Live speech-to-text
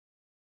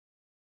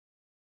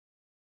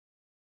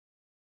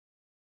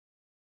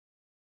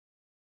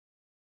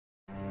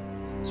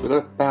So we've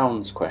got a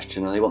bounds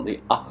question and they want the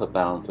upper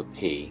bound for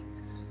p.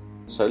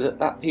 So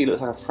that p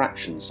looks like a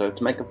fraction, so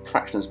to make a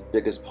fraction as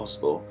big as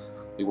possible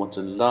we want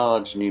a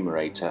large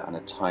numerator and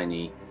a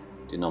tiny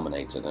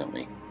denominator, don't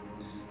we?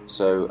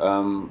 So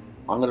I'm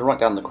going to write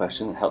down the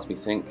question, it helps me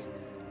think.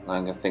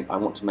 I'm going to think I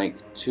want to make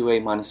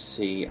 2a minus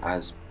c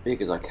as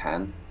big as I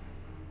can,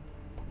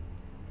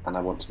 and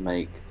I want to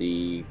make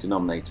the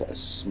denominator as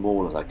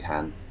small as I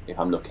can if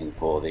I'm looking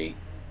for the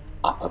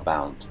upper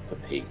bound for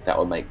p. That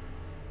will make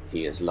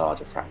p as large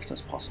a fraction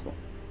as possible.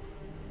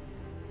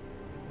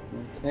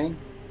 Okay,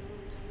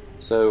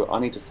 so I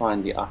need to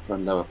find the upper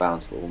and lower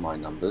bounds for all my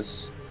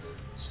numbers.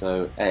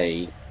 So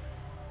a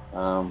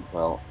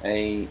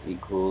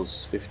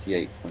equals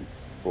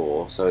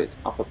 58.4, so its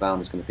upper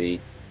bound is going to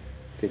be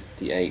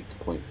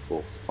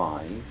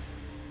 58.45.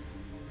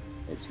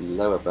 Its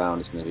lower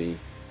bound is going to be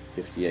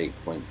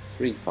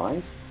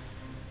 58.35.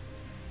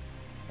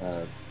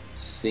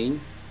 C,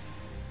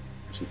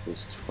 which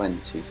equals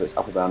 20, so its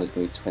upper bound is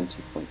going to be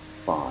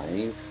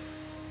 20.5.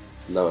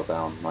 Its lower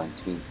bound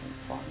 19.5.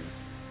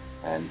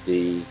 And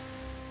D,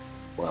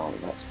 well,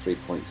 that's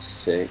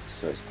 3.6,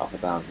 so its upper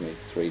bound is going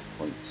to be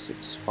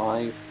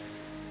 3.65.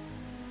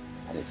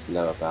 And its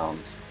lower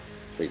bound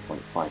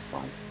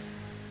 3.55.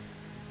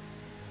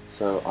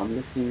 So I'm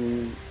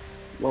looking,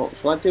 well,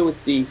 shall I deal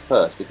with D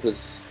first,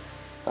 because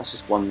that's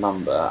just one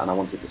number and I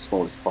want it the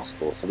smallest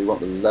possible, so we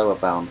want the lower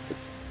bound for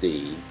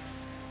D,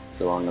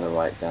 so I'm going to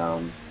write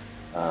down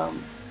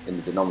in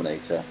the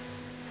denominator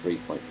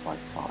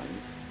 3.55.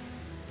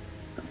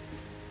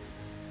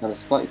 Now the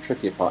slightly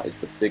trickier part is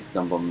the big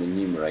number on the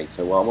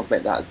numerator. Well, I want to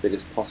make that as big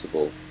as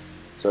possible.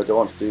 So do I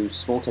want to do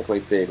small take away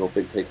big or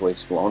big take away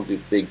small? I want to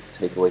do big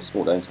take away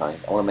small, don't I?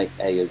 I want to make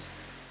A as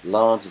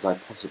large as I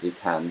possibly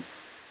can,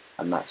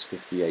 and that's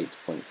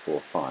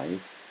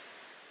 58.45.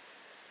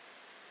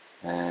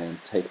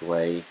 And take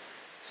away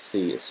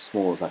C as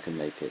small as I can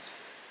make it.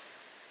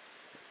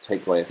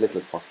 Take away as little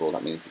as possible,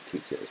 that means it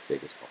keeps it as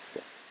big as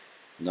possible.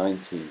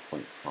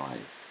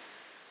 19.5.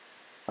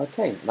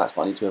 Okay, that's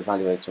what I need to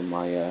evaluate on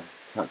my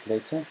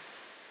calculator,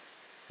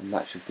 and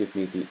that should give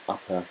me the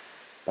upper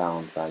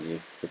bound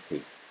value for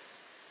P.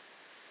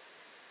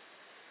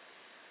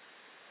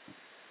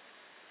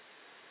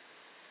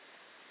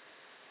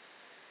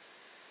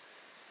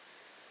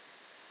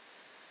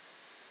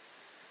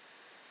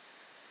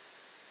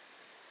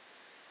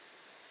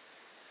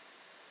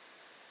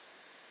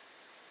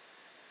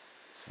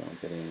 So I'm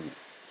getting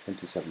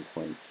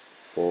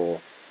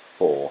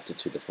 27.44 to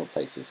 2 decimal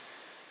places.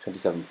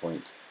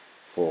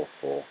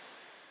 27.44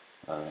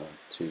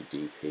 to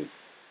dp.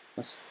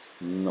 That's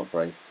not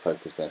very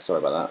focused there, sorry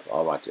about that.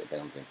 I'll write it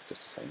again,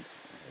 just a second.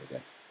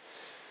 Here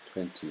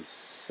we go.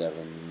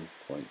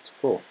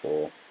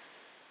 27.44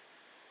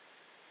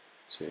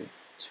 to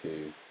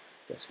 2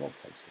 decimal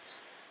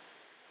places.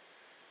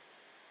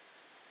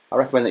 I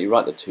recommend that you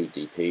write the 2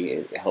 dp,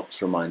 it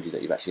helps remind you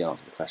that you've actually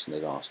answered the question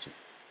they've asked you.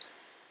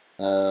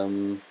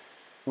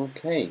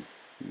 Okay,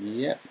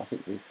 yep, I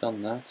think we've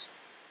done that.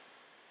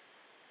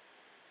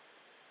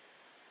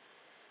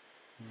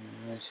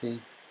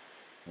 Alrighty,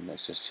 and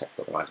let's just check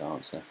what the right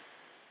answer.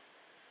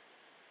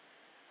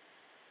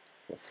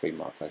 A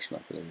 3-mark question,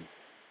 I believe.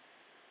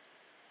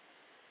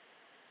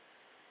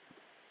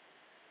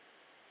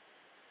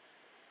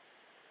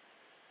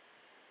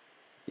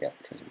 Yep,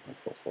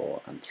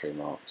 27.44 and 3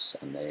 marks,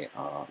 and they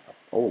are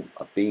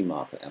a B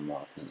mark, an M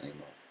mark, and an A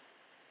mark.